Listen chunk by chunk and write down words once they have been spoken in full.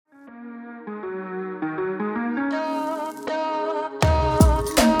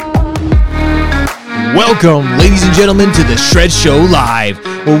Welcome, ladies and gentlemen, to the Shred Show Live,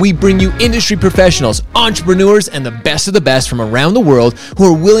 where we bring you industry professionals, entrepreneurs, and the best of the best from around the world who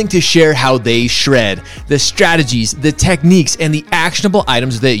are willing to share how they shred, the strategies, the techniques, and the actionable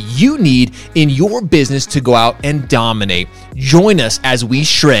items that you need in your business to go out and dominate. Join us as we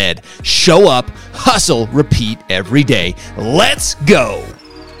shred, show up, hustle, repeat every day. Let's go.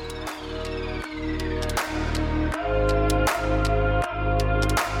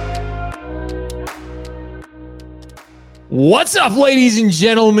 What's up, ladies and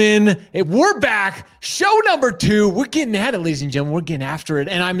gentlemen? We're back. Show number 2. We're getting at it, ladies and gentlemen. We're getting after it.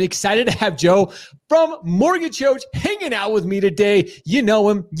 And I'm excited to have Joe from Mortgage Coach hanging out with me today. You know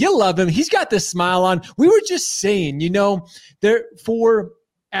him. You love him. He's got this smile on. We were just saying, for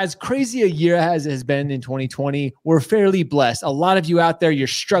as crazy a year as has been in 2020, we're fairly blessed. A lot of you out there, you're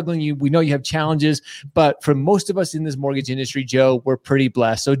struggling. We know you have challenges, but for most of us in this mortgage industry, Joe, we're pretty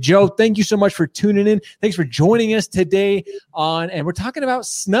blessed. So Joe, thank you so much for tuning in. Thanks for joining us today and we're talking about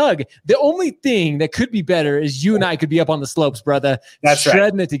Snug. The only thing that could be better is you and I could be up on the slopes, brother. That's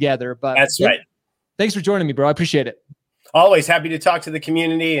shredding right. it together. But that's right. Thanks for joining me, bro. I appreciate it. Always happy to talk to the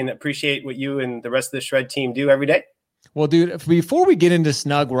community and appreciate what you and the rest of the Shred team do every day. Well, dude, before we get into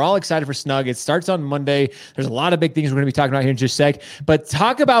Snug, we're all excited for Snug. It starts on Monday. There's a lot of big things we're going to be talking about here in just a sec. But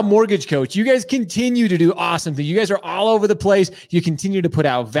talk about Mortgage Coach. You guys continue to do awesome things. You guys are all over the place. You continue to put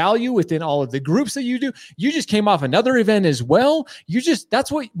out value within all of the groups that you do. You just came off another event as well.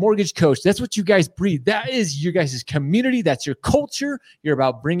 That's what Mortgage Coach, that's what you guys breathe. That is your guys' community. That's your culture. You're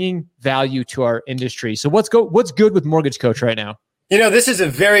about bringing value to our industry. So what's good with Mortgage Coach right now? This is a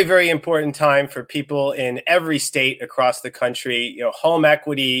very, very important time for people in every state across the country. Home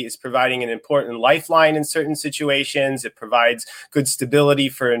equity is providing an important lifeline in certain situations. It provides good stability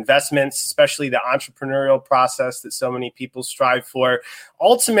for investments, especially the entrepreneurial process that so many people strive for.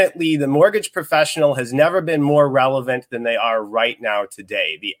 Ultimately, the mortgage professional has never been more relevant than they are right now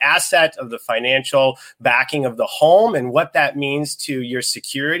today. The asset of the financial backing of the home and what that means to your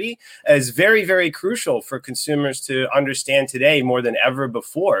security is very, very crucial for consumers to understand today more than ever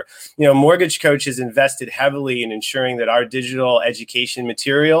before. Mortgage Coach has invested heavily in ensuring that our digital education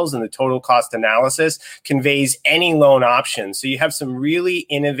materials and the total cost analysis conveys any loan option. So you have some really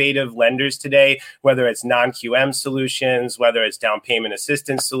innovative lenders today, whether it's non-QM solutions, whether it's down payment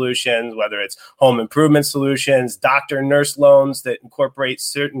assistance solutions, whether it's home improvement solutions, doctor nurse loans that incorporate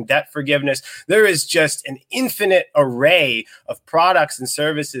certain debt forgiveness. There is just an infinite array of products and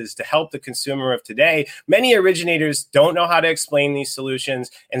services to help the consumer of today. Many originators don't know how to explain these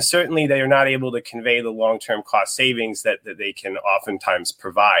solutions, and certainly they are not able to convey the long-term cost savings that they can oftentimes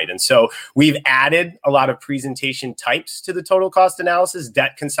provide. And so we've added a lot of presentation types to the total cost analysis,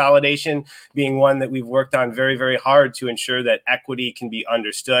 debt consolidation being one that we've worked on very, very hard to ensure that equity can be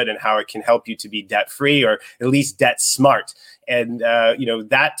understood and how it can help you to be debt-free or at least debt-smart. And,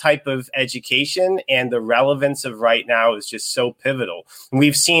 that type of education and the relevance of right now is just so pivotal. And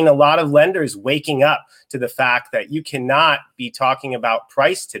we've seen a lot of lenders waking up to the fact that you cannot be talking about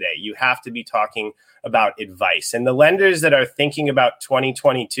price today. You have to be talking about advice. And the lenders that are thinking about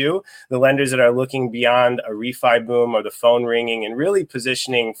 2022, the lenders that are looking beyond a refi boom or the phone ringing and really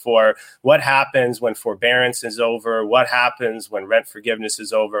positioning for what happens when forbearance is over, what happens when rent forgiveness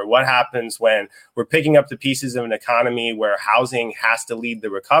is over, what happens when we're picking up the pieces of an economy where housing has to lead the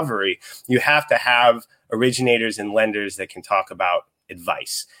recovery. You have to have originators and lenders that can talk about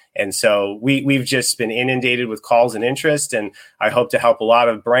advice. And so we've just been inundated with calls and interest, and I hope to help a lot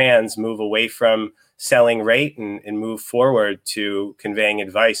of brands move away from selling rate and move forward to conveying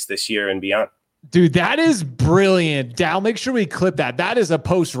advice this year and beyond. Dude, that is brilliant. Dal, make sure we clip that. That is a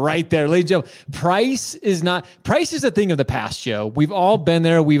post right there. Ladies and gentlemen, price is a thing of the past, Joe. We've all been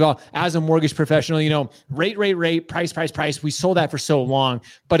there. We've all, as a mortgage professional, rate, price. We sold that for so long.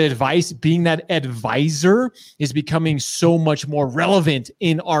 But advice, being that advisor, is becoming so much more relevant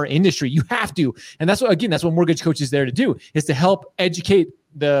in our industry. You have to. And that's what Mortgage Coach is there to do, is to help educate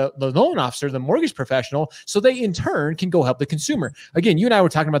the loan officer, the mortgage professional, so they in turn can go help the consumer. Again, you and I were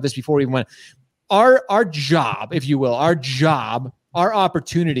talking about this before we went. Our job, if you will, our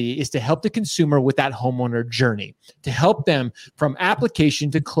opportunity is to help the consumer with that homeowner journey, to help them from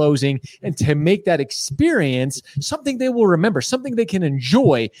application to closing and to make that experience something they will remember, something they can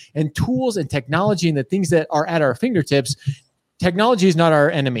enjoy, and tools and technology and the things that are at our fingertips. Technology is not our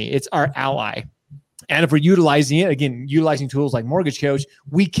enemy. It's our ally. And if we're utilizing it, again, utilizing tools like Mortgage Coach,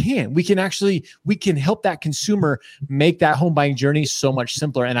 we can help that consumer make that home buying journey so much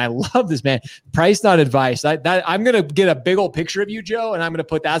simpler. And I love this, man. Price, not advice. I'm going to get a big old picture of you, Joe, and I'm going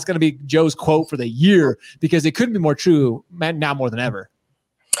to that's going to be Joe's quote for the year, because it couldn't be more true now more than ever.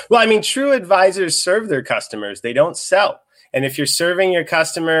 Well, I mean, true advisors serve their customers. They don't sell. And if you're serving your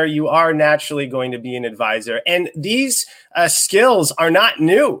customer, you are naturally going to be an advisor. And these skills are not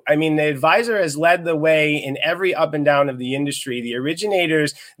new. I mean, the advisor has led the way in every up and down of the industry. The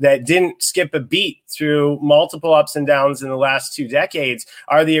originators that didn't skip a beat through multiple ups and downs in the last 2 decades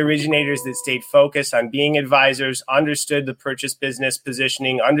are the originators that stayed focused on being advisors, understood the purchase business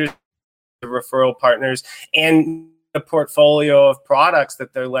positioning, understood the referral partners, and a portfolio of products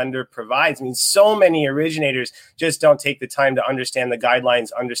that their lender provides. I mean, so many originators just don't take the time to understand the guidelines,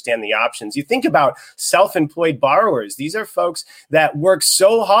 understand the options. You think about self-employed borrowers. These are folks that work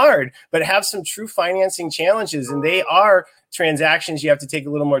so hard, but have some true financing challenges, and they are transactions you have to take a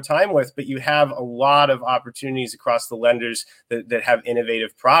little more time with, but you have a lot of opportunities across the lenders that have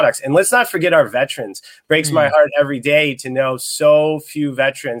innovative products. And let's not forget our veterans. Breaks my heart every day to know so few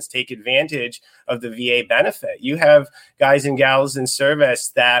veterans take advantage of the VA benefit. You have guys and gals in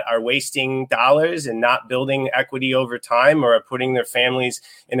service that are wasting dollars and not building equity over time, or are putting their families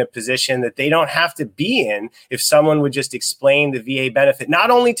in a position that they don't have to be in if someone would just explain the VA benefit,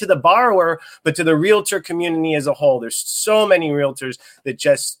 not only to the borrower, but to the realtor community as a whole. There's so many realtors that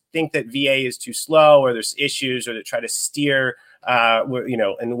just think that VA is too slow, or there's issues, or that try to steer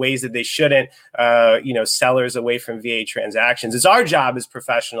in ways that they shouldn't, sellers away from VA transactions. It's our job as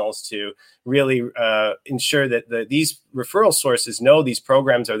professionals to really ensure that these referral sources know these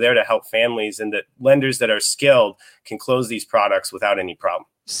programs are there to help families, and that lenders that are skilled can close these products without any problem.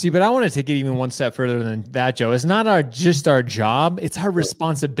 See, but I want to take it even one step further than that, Joe. It's not just our job. It's our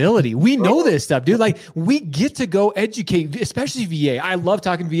responsibility. We know this stuff, dude. Like, we get to go educate, especially VA. I love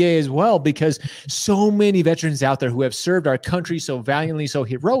talking VA as well, because so many veterans out there who have served our country so valiantly, so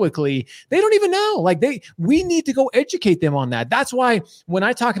heroically, they don't even know. Like, we need to go educate them on that. That's why when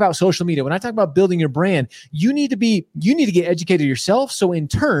I talk about social media, when I talk about building your brand, you need to get educated yourself. So in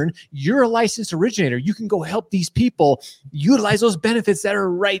turn, you're a licensed originator. You can go help these people utilize those benefits that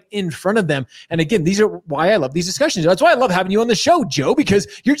are right in front of them. And again, these are why I love these discussions. That's why I love having you on the show, Joe, because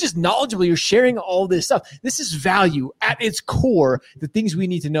you're just knowledgeable. You're sharing all this stuff. This is value at its core, the things we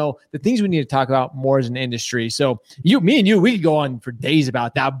need to know, the things we need to talk about more as an industry. So me and you, we could go on for days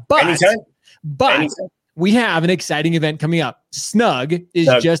about that. But Anytime. We have an exciting event coming up. Snug is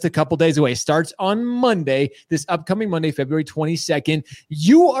just a couple days away. Starts on Monday, this upcoming Monday, February 22nd.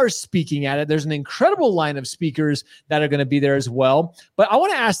 You are speaking at it. There's an incredible line of speakers that are going to be there as well. But I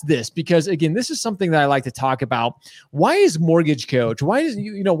want to ask this, because again, this is something that I like to talk about. Why is Mortgage Coach? Why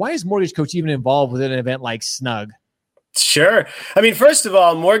is Mortgage Coach even involved with an event like Snug? Sure. I mean, first of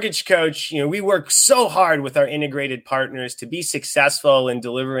all, Mortgage Coach, we work so hard with our integrated partners to be successful in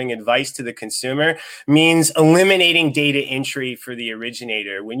delivering advice to the consumer means eliminating data entry for the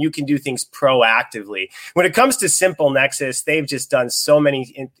originator when you can do things proactively. When it comes to Simple Nexus, they've just done so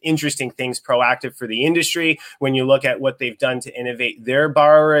many interesting things proactive for the industry. When you look at what they've done to innovate their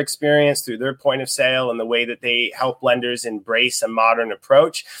borrower experience through their point of sale and the way that they help lenders embrace a modern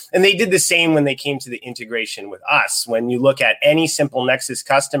approach. And they did the same when they came to the integration with us. When you look at any Simple Nexus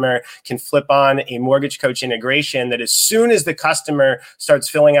customer can flip on a Mortgage Coach integration that as soon as the customer starts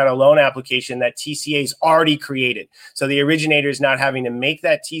filling out a loan application, that TCA is already created. So the originator is not having to make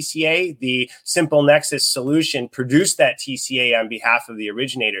that TCA. The Simple Nexus solution produced that TCA on behalf of the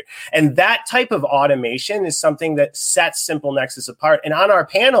originator. And that type of automation is something that sets Simple Nexus apart. And on our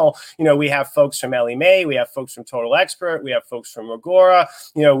panel, we have folks from Ellie Mae, we have folks from Total Expert, we have folks from Agora,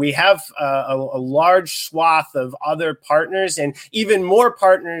 we have a large swath of other partners and even more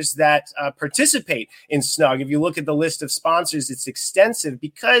partners that participate in Snug. If you look at the list of sponsors, it's extensive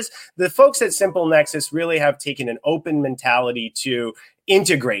because the folks at Simple Nexus really have taken an open mentality to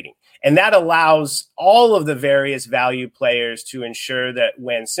integrating. And that allows all of the various value players to ensure that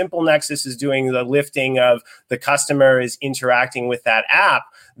when Simple Nexus is doing the lifting of the customer is interacting with that app,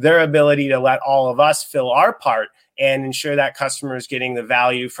 their ability to let all of us fill our part and ensure that customer is getting the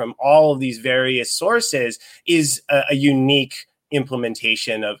value from all of these various sources is a unique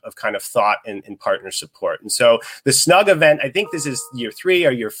implementation of kind of thought and partner support. And so the Snug event, I think this is year 3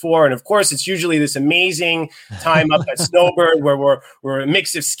 or year 4. And of course, it's usually this amazing time up at Snowbird where we're a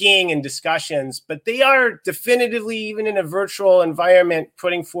mix of skiing and discussions, but they are definitively, even in a virtual environment,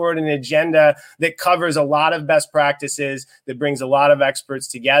 putting forward an agenda that covers a lot of best practices, that brings a lot of experts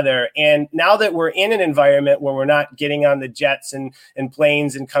together. And now that we're in an environment where we're not getting on the jets and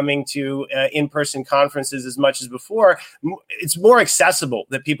planes and coming to in-person conferences as much as before, it's more accessible,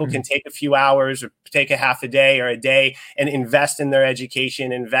 that people can take a few hours or take a half a day or a day and invest in their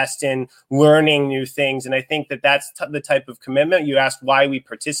education, invest in learning new things. And I think that that's the type of commitment. You asked why we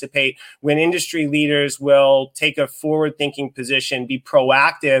participate. When industry leaders will take a forward-thinking position, be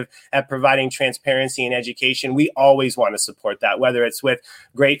proactive at providing transparency and education, we always want to support that, whether it's with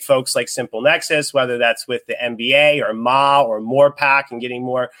great folks like Simple Nexus, whether that's with the MBA or MA or MorePack and getting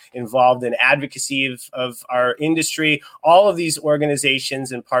more involved in advocacy of our industry. All of these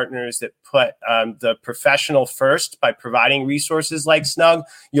organizations and partners that put the professional first by providing resources like Snug,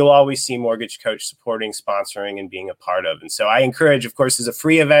 you'll always see Mortgage Coach supporting, sponsoring, and being a part of. And so I encourage, of course, it's a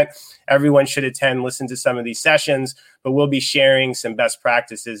free event. Everyone should attend, listen to some of these sessions, but we'll be sharing some best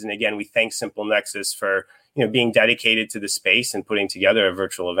practices. And again, we thank Simple Nexus for being dedicated to the space and putting together a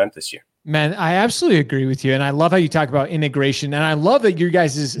virtual event this year. Man, I absolutely agree with you. And I love how you talk about integration. And I love that your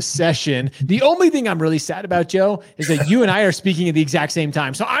guys' session, the only thing I'm really sad about, Joe, is that you and I are speaking at the exact same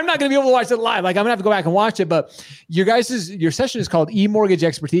time. So I'm not going to be able to watch it live. Like, I'm going to have to go back and watch it. But your session is called eMortgage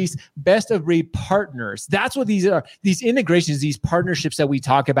Expertise, Best of Breed Partners. That's what these are, these integrations, these partnerships that we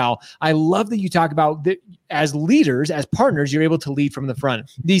talk about. I love that you talk about that as leaders, as partners, you're able to lead from the front.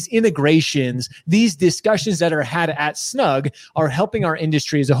 These integrations, these discussions that are had at Snug are helping our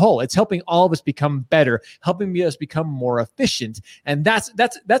industry as a whole. It's helping all of us become better, helping us become more efficient. And that's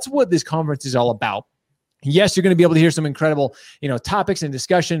what this conference is all about. Yes, you're going to be able to hear some incredible, topics and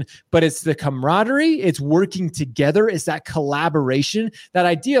discussion, but it's the camaraderie, it's working together, it's that collaboration, that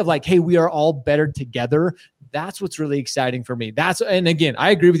idea of like, hey, we are all better together. That's what's really exciting for me. And again,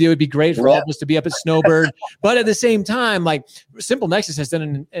 I agree with you. It'd be great for all of us to be up at Snowbird, but at the same time, like Simple Nexus has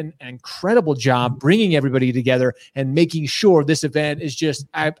done an incredible job bringing everybody together and making sure this event is just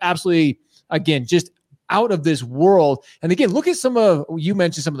absolutely, again, just out of this world. And again, look at you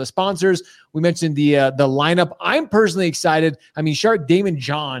mentioned some of the sponsors. We mentioned the lineup. I'm personally excited. I mean, Shark Damon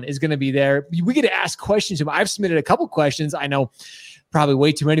John is going to be there. We get to ask questions to him. I've submitted a couple questions. I know probably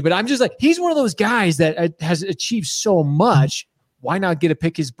way too many, but I'm just like, he's one of those guys that has achieved so much. Why not get to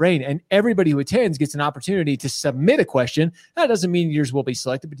pick his brain? And everybody who attends gets an opportunity to submit a question. That doesn't mean yours will be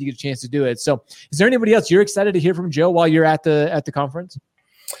selected, but you get a chance to do it. So is there anybody else you're excited to hear from, Joe, while you're at the conference?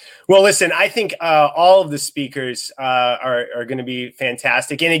 Well, listen, I think all of the speakers are going to be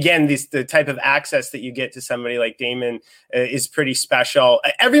fantastic. And again, the type of access that you get to somebody like Damon is pretty special.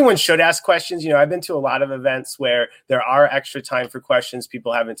 Everyone should ask questions. I've been to a lot of events where there are extra time for questions.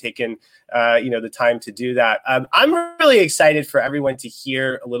 People haven't taken, the time to do that. I'm really excited for everyone to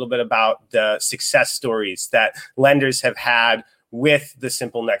hear a little bit about the success stories that lenders have had with the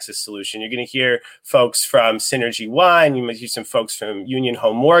Simple Nexus solution. You're going to hear folks from Synergy One, you might hear some folks from Union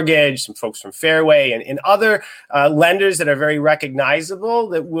Home Mortgage, some folks from Fairway, and other lenders that are very recognizable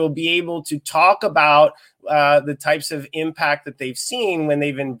that will be able to talk about the types of impact that they've seen when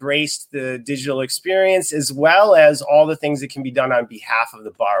they've embraced the digital experience, as well as all the things that can be done on behalf of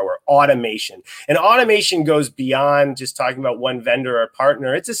the borrower, automation. And automation goes beyond just talking about one vendor or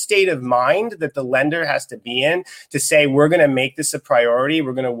partner. It's a state of mind that the lender has to be in to say, we're going to make this a priority.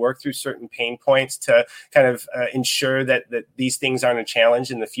 We're going to work through certain pain points to kind of ensure that these things aren't a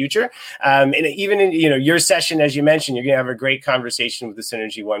challenge in the future. And even in your session, as you mentioned, you're going to have a great conversation with the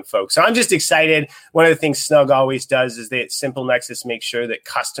Synergy One folks. So I'm just excited. One of the things Snug always does is they at Simple Nexus make sure that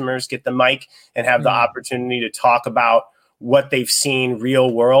customers get the mic and have the opportunity to talk about what they've seen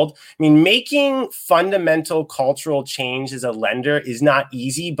real world. I mean, making fundamental cultural change as a lender is not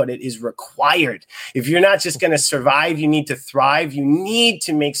easy, but it is required. If you're not just going to survive, you need to thrive. You need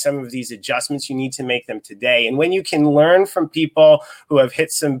to make some of these adjustments. You need to make them today. And when you can learn from people who have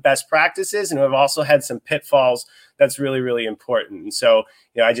hit some best practices and who have also had some pitfalls, that's really, really important. And so,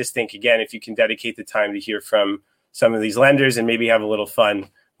 I just think, again, if you can dedicate the time to hear from some of these lenders and maybe have a little fun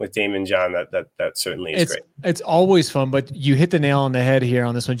with Damon John, that certainly is great. It's always fun, but you hit the nail on the head here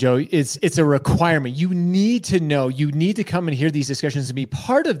on this one, Joe. It's a requirement. You need to know. You need to come and hear these discussions and be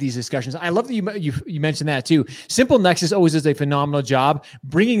part of these discussions. I love that you mentioned that too. Simple Nexus always does a phenomenal job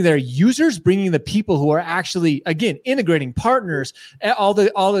bringing their users, bringing the people who are actually, again, integrating partners, all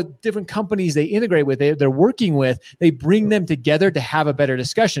the different companies they integrate with, they're working with. They bring them together to have a better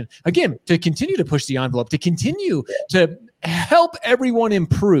discussion. Again, to continue to push the envelope, to continue to help everyone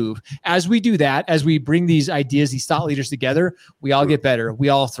improve. As we do that, as we bring these ideas, these thought leaders together, we all get better. We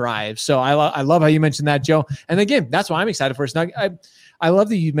all thrive. So I love how you mentioned that, Joe. And again, that's why I'm excited for Snug. I love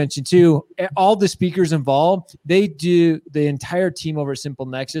that you mentioned too, all the speakers involved, the entire team over at Simple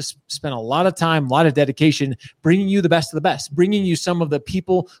Nexus spent a lot of time, a lot of dedication, bringing you the best of the best, bringing you some of the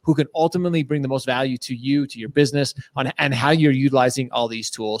people who can ultimately bring the most value to you, to your business, and how you're utilizing all these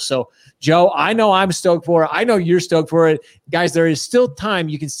tools. So Joe, I know I'm stoked for it. I know you're stoked for it. Guys, there is still time.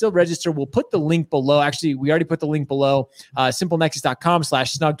 You can still register. We'll put the link below. Actually, we already put the link below,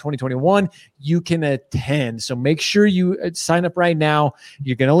 simplenexus.com/snug2021. You can attend. So make sure you sign up right now.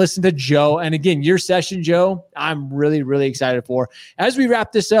 You're going to listen to Joe. And again, your session, Joe, I'm really, really excited for. As we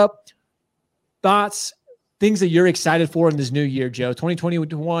wrap this up, thoughts, things that you're excited for in this new year, Joe,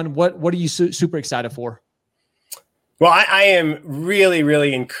 2021, what are you super excited for? Well, I am really,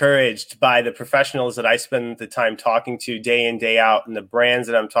 really encouraged by the professionals that I spend the time talking to day in, day out, and the brands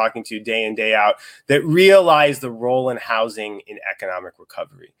that I'm talking to day in, day out that realize the role in housing in economic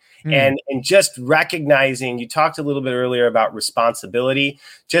recovery. And just recognizing, you talked a little bit earlier about responsibility,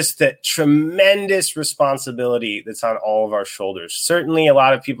 just the tremendous responsibility that's on all of our shoulders. Certainly, a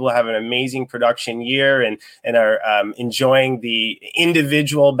lot of people have an amazing production year and are enjoying the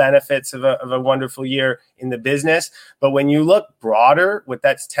individual benefits of a wonderful year in the business. But when you look broader, what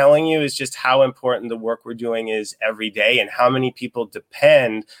that's telling you is just how important the work we're doing is every day and how many people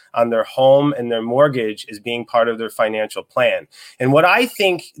depend on their home and their mortgage as being part of their financial plan. And what I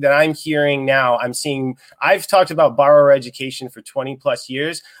think that I'm hearing now, I've talked about borrower education for 20 plus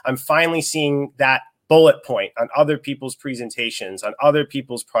years. I'm finally seeing that bullet point on other people's presentations, on other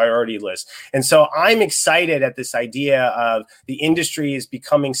people's priority lists. And so I'm excited at this idea of the industry is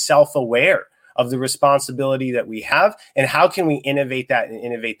becoming self-aware of the responsibility that we have and how can we innovate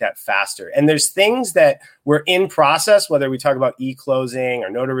that faster. And there's things that we're in process, whether we talk about e-closing or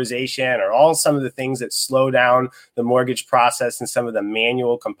notarization or some of the things that slow down the mortgage process and some of the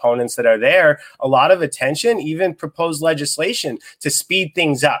manual components that are there, a lot of attention, even proposed legislation to speed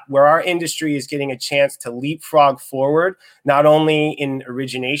things up, where our industry is getting a chance to leapfrog forward, not only in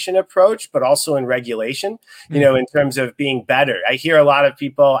origination approach, but also in regulation, in terms of being better. I hear a lot of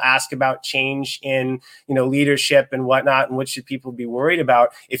people ask about change in, leadership and whatnot, and what should people be worried about.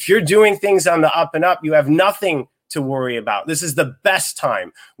 If you're doing things on the up and up, you have nothing to worry about. This is the best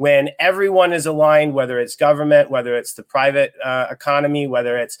time when everyone is aligned, whether it's government, whether it's the private economy,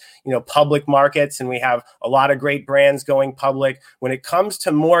 whether it's, public markets, and we have a lot of great brands going public. When it comes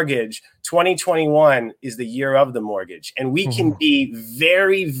to mortgage, 2021 is the year of the mortgage, and we can be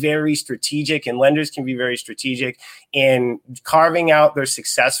very, very strategic, and lenders can be very strategic in carving out their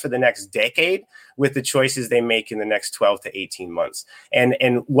success for the next decade with the choices they make in the next 12 to 18 months.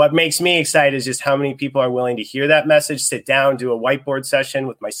 And what makes me excited is just how many people are willing to hear that message, sit down, do a whiteboard session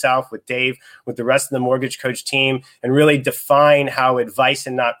with myself, with Dave, with the rest of the Mortgage Coach team, and really define how advice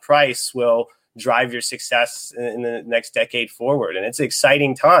and not price will drive your success in the next decade forward. And it's an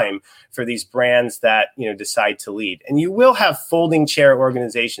exciting time for these brands that, decide to lead. And you will have folding chair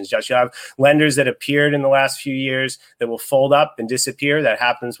organizations, Josh. You'll have lenders that appeared in the last few years that will fold up and disappear. That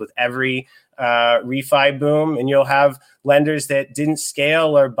happens with every refi boom. And you'll have lenders that didn't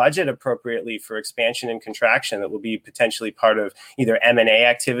scale or budget appropriately for expansion and contraction that will be potentially part of either M&A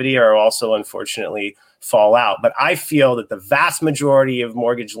activity or also, unfortunately, fall out. But I feel that the vast majority of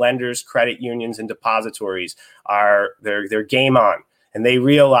mortgage lenders, credit unions, and depositories are they're game on. And they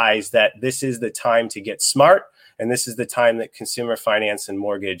realize that this is the time to get smart. And this is the time that consumer finance and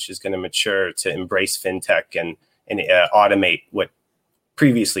mortgage is going to mature to embrace fintech and automate what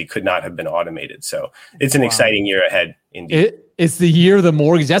previously could not have been automated. So it's an exciting year ahead, indeed. It's the year of the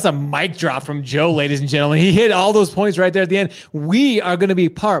mortgage. That's a mic drop from Joe, ladies and gentlemen. He hit all those points right there at the end. We are going to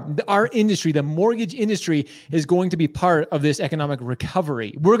be our industry, the mortgage industry, is going to be part of this economic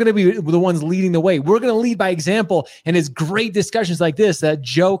recovery. We're going to be the ones leading the way. We're going to lead by example. And it's great discussions like this that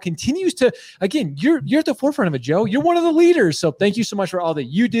Joe continues to, again, you're at the forefront of it, Joe. You're one of the leaders. So thank you so much for all that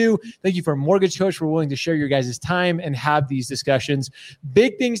you do. Thank you for Mortgage Coach for willing to share your guys' time and have these discussions.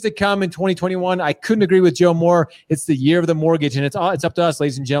 Big things to come in 2021. I couldn't agree with Joe more. It's the year of the mortgage. And it's up to us,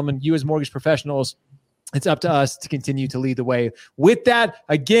 ladies and gentlemen, you as mortgage professionals. It's up to us to continue to lead the way. With that,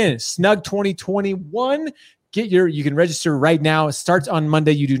 again, Snug 2021. You can register right now. It starts on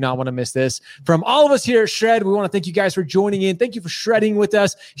Monday. You do not want to miss this. From all of us here at Shred, we want to thank you guys for joining in. Thank you for shredding with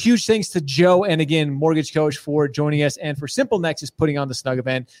us. Huge thanks to Joe and, again, Mortgage Coach for joining us, and for Simple Nexus putting on the Snug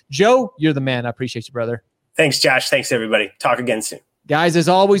event. Joe, you're the man. I appreciate you, brother. Thanks, Josh. Thanks, everybody. Talk again soon. Guys, as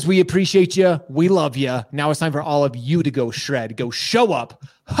always, we appreciate you. We love you. Now it's time for all of you to go shred, go show up,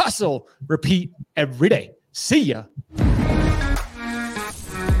 hustle, repeat every day. See ya.